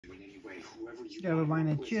whoever you Yeah, want we're to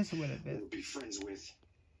buying work a cheese with it, or bit. be friends with.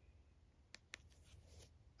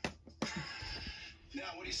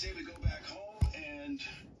 Now, what do you say we go back home and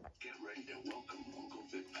get ready to welcome Uncle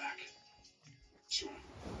Vic back? Sure.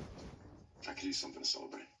 I could do something to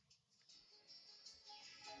celebrate.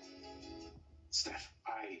 Steph,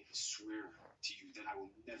 I swear to you that I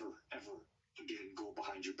will never, ever again go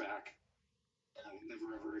behind your back. And I will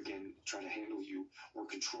never, ever again try to handle you or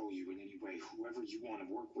control you in any way. Whoever you want to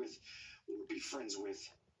work with or be friends with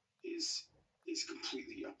is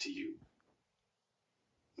completely up to you.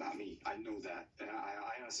 Not me. I know that. And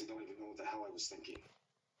I honestly don't even know what the hell I was thinking.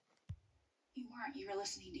 You weren't. You were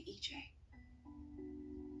listening to EJ.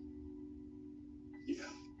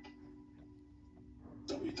 Yeah.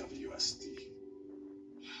 WWSD.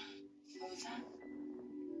 What was that?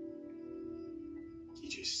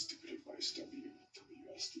 EJ's stupid advice,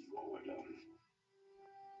 WWSD.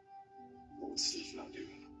 What would Steve not do?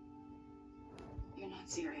 You're not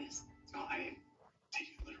serious. No, I am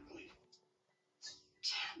taking it literally.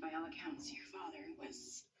 By all accounts, your father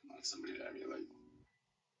was... Not somebody to emulate.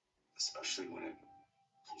 Especially when it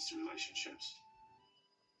comes to relationships.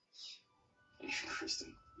 And even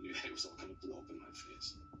Kristen knew that it was all gonna blow up in my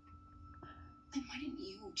face. Then why didn't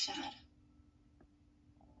you, Chad?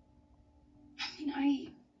 I mean,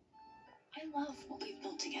 I love what we've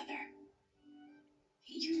built together.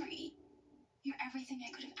 You're everything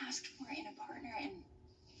I could have asked for in a partner, and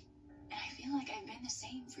I feel like I've been the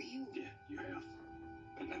same for you. Yeah, you have.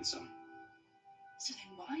 And then some. So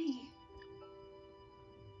then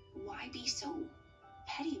why be so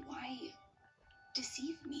petty? Why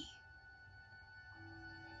deceive me?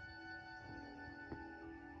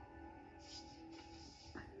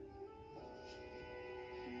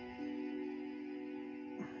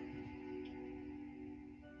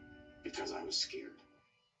 Because I was scared.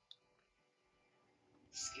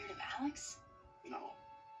 Scared of Alex? No.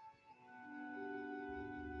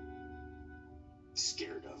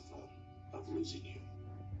 Scared of losing you.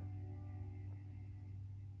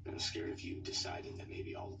 And I was scared of you deciding that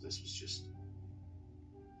maybe all of this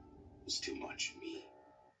was too much. Me,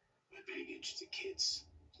 my baggage, the kids,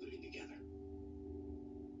 living together.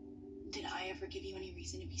 Did I ever give you any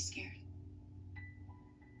reason to be scared?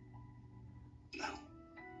 No.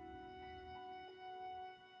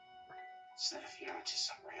 Steph, you're not just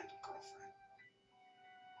some random girlfriend.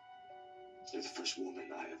 You're the first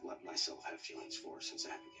woman I have let myself have feelings for since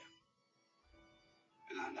Abigail.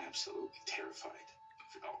 And I'm absolutely terrified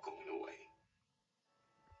of it all going away.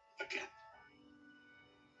 Again.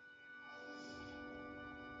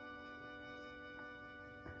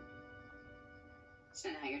 So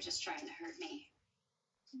now you're just trying to hurt me.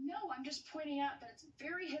 No, I'm just pointing out that it's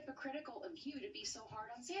very hypocritical of you to be so hard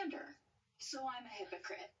on Xander. So I'm a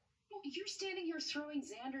hypocrite. Well, you're standing here throwing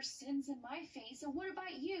Xander's sins in my face, and what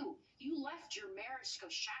about you? You left your marriage to go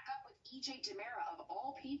shack up with EJ Demera of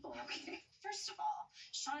all people. Okay, first of all,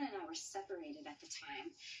 Sean and I were separated at the time,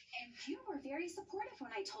 and you were very supportive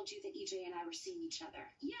when I told you that EJ and I were seeing each other.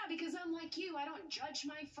 Yeah, because unlike you, I don't judge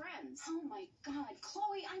my friends. Oh my God,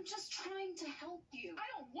 Chloe, I'm just trying to help you. I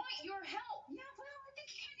don't want your help. Yeah, well, I think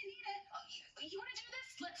you kind of need it. Oh, you want to do this?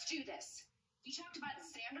 Let's do this. You talked about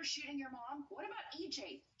Xander shooting your mom. What about EJ?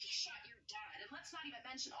 He shot your dad, and let's not even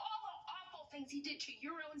mention all the awful things he did to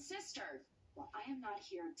your own sister. Well, I am not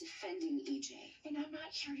here defending EJ. And I'm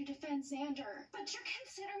not here to defend Xander. But you're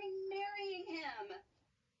considering marrying him.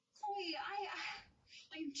 Chloe,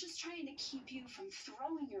 I'm just trying to keep you from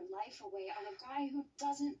throwing your life away on a guy who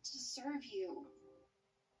doesn't deserve you.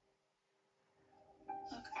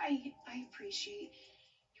 Look, I appreciate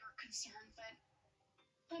your concern, but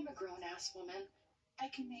I'm a grown-ass woman. I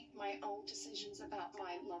can make my own decisions about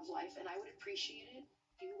my love life, and I would appreciate it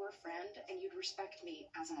if you were a friend and you'd respect me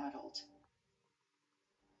as an adult.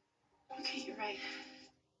 Okay, you're right.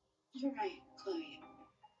 You're right, Chloe.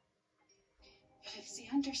 But if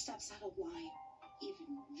Xander steps out of line even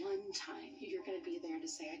one time, you're going to be there to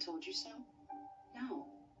say I told you so? No.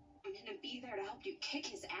 I'm going to be there to help you kick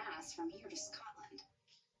his ass from here to Scotland.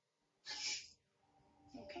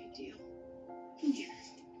 Okay, deal. Here.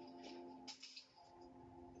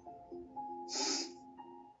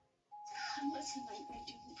 Listen, I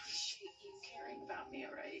do appreciate you caring about me,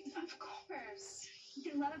 all right? Of course.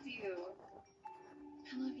 I love you.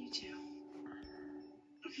 I love you too.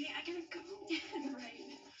 Okay, I gotta go.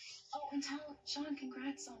 Right. Oh, and tell Sean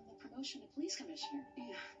congrats on the promotion to police commissioner.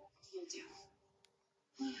 Yeah, will do.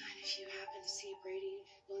 And if you happen to see Brady,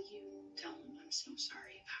 will you tell him I'm so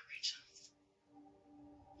sorry about Rachel?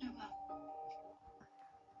 I will.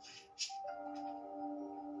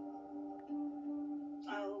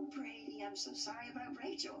 Oh, Brady, I'm so sorry about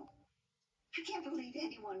Rachel. I can't believe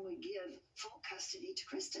anyone would give full custody to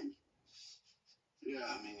Kristen.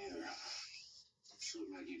 Yeah, me neither. I'm sure,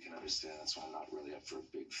 Meg, you can understand. That's why I'm not really up for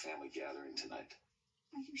a big family gathering tonight.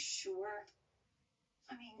 Are you sure?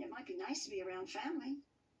 I mean, it might be nice to be around family.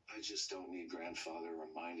 I just don't need grandfather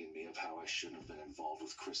reminding me of how I shouldn't have been involved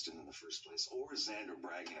with Kristen in the first place, or Xander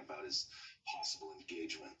bragging about his possible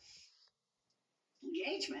engagement.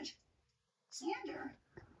 Engagement? Xander?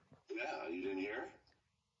 Yeah, you didn't hear?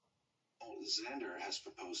 Oh, Xander has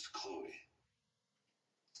proposed to Chloe.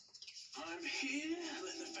 I'm here.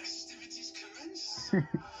 Let the festivities commence.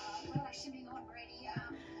 Well, I should be going, Brady.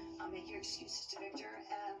 I'll make your excuses to Victor.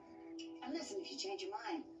 And listen, if you change your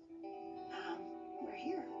mind, we're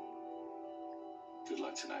here. Good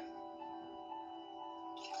luck tonight.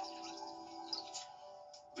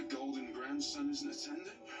 The golden grandson isn't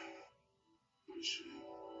attending? What a shame.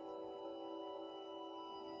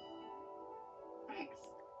 Rex,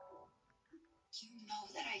 you know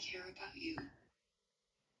that I care about you.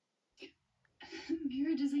 But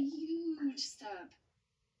marriage is a huge step.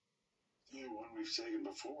 Yeah, one we've taken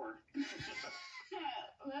before.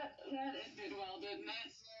 That ended well, didn't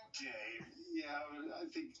it? Okay, yeah, I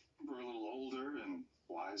think we're a little older and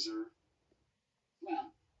wiser.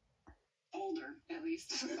 Well, older, at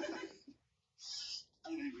least. I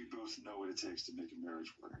think we both know what it takes to make a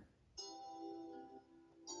marriage work.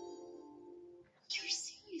 You're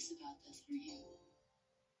serious about this, are you?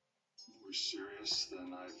 More serious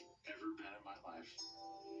than I've ever been in my life.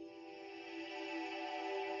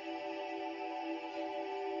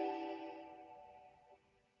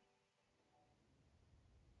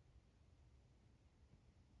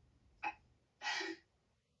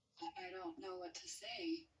 I don't know what to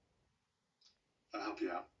say. I'll help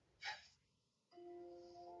you out.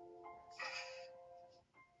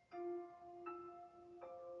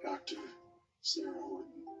 Dr. Sarah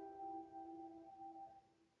Horton.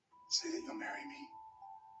 Say that you'll marry me.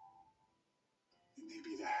 You may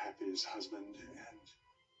be the happiest husband and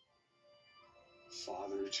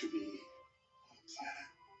father to be on the planet.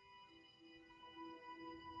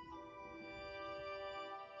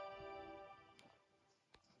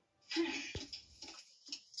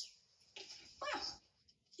 Well,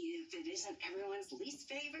 if it isn't everyone's least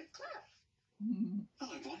favorite club.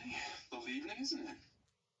 Hello, Bonnie. Lovely evening, isn't it?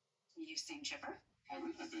 You seem chipper. Why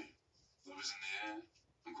wouldn't I be? Love is in the air.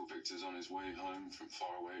 Uncle Victor's on his way home from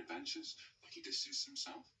faraway adventures, like he disses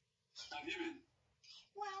himself. How have you been?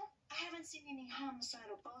 Well, I haven't seen any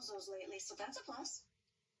homicidal bozos lately, so that's a plus.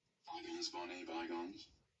 Bygones, Bonnie, bygones.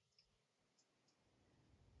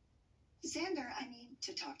 Xander, I need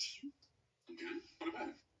to talk to you. Okay, what about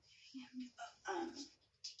it?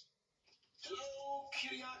 Hello,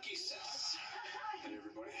 Kiriaki sis. Hey,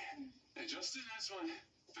 everybody. Hey, Justin, that's my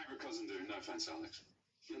favorite cousin dude. No offense, Alex.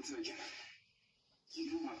 I'm taken. You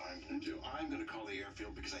know what I'm going to do? I'm going to call the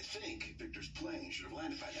airfield because I think Victor's plane should have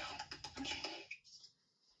landed by now.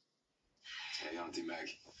 Hey, Auntie Meg.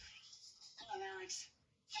 Hello, Alex.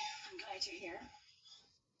 I'm glad you're here.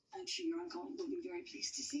 I'm sure your uncle will be very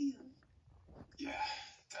pleased to see you. Yeah,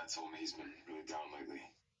 Dad told me he's been really down lately.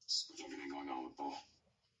 With everything going on with Bo.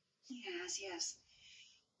 Yes.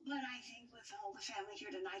 But I think with all the family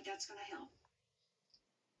here tonight, that's going to help.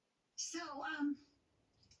 So, what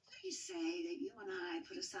do you say that you and I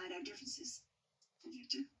put aside our differences for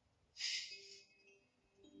Victor?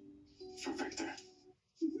 For Victor.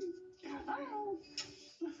 Oh.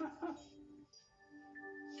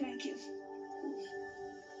 Thank you.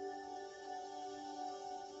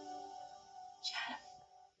 Chad,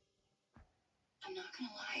 I'm not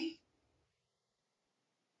gonna lie.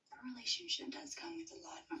 Our relationship does come with a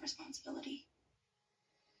lot of responsibility.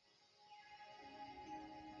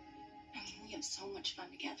 I mean, we have so much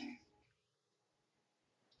fun together.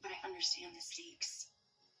 But I understand the stakes.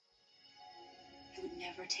 I would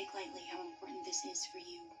never take lightly how important this is for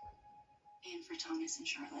you and for Thomas and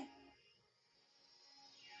Charlotte.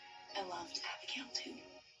 I loved Abigail too.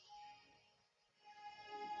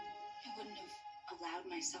 I wouldn't have allowed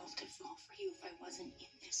myself to fall for you if I wasn't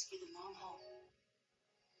in this for the long haul.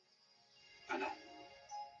 I know.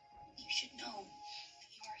 You should know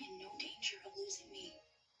that you are in no danger of losing me.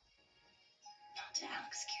 Not to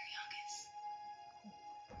Alex Kiriakis.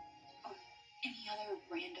 Or any other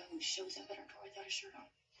rando who shows up at our door without a shirt on.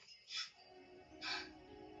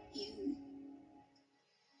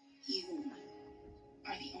 You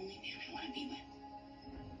are the only man I want to be with.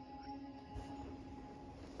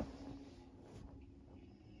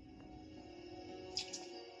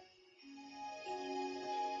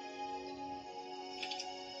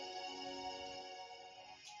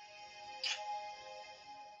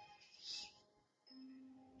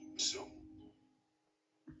 So,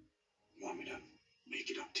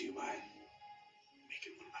 to you by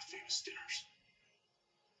making one of my famous dinners.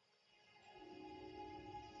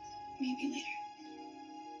 Maybe later.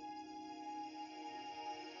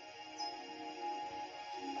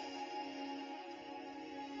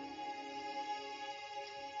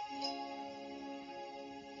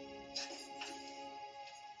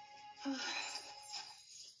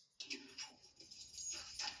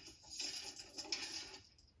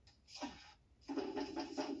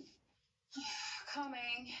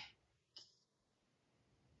 Coming.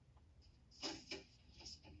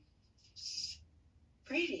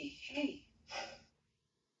 Brady, hey.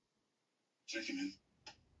 Checking in.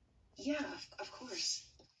 Yeah, of course.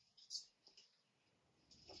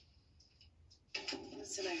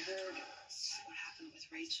 Listen, I heard what happened with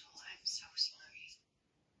Rachel. I'm so sorry.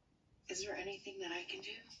 Is there anything that I can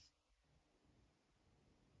do?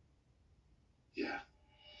 Yeah.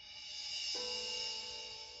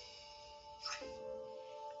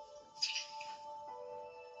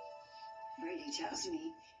 Brady tells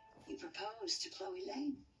me you proposed to Chloe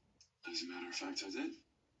Lane. As a matter of fact, I did.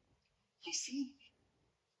 I see.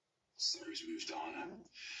 Sarah's moved on.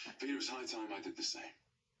 I figured it was high time I did the same.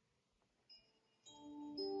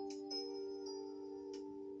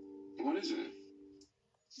 What is it?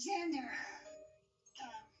 Xander,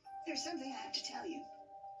 there's something I have to tell you.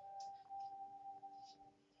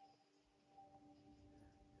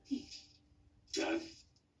 Dad?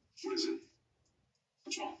 What is it?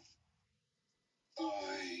 What's wrong?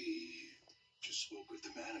 I just spoke with the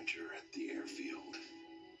manager at the airfield.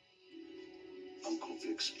 Uncle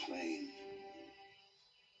Vic's plane.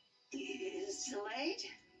 Is delayed?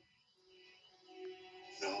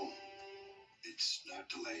 No, it's not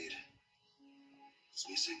delayed. It's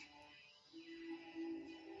missing.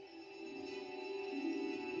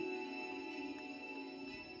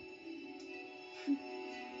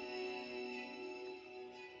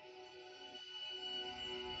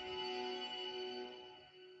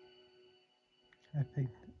 I think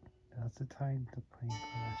that's the time the plane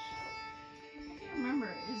crashed. I can't remember.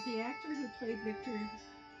 Is the actor who played Victor?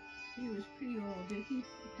 He was pretty old. Did he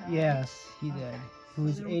die? Yes, he did. Okay. He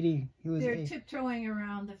was So 80. He was They're 80. tiptoeing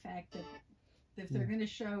around the fact that if they're Yeah. going to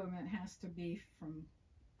show him, it has to be from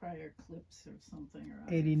prior clips or something or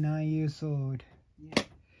other. 89 years old. Yeah.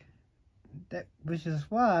 That, which is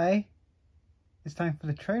why it's time for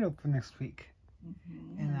the trailer for next week.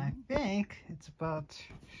 Mm-hmm. And I think it's about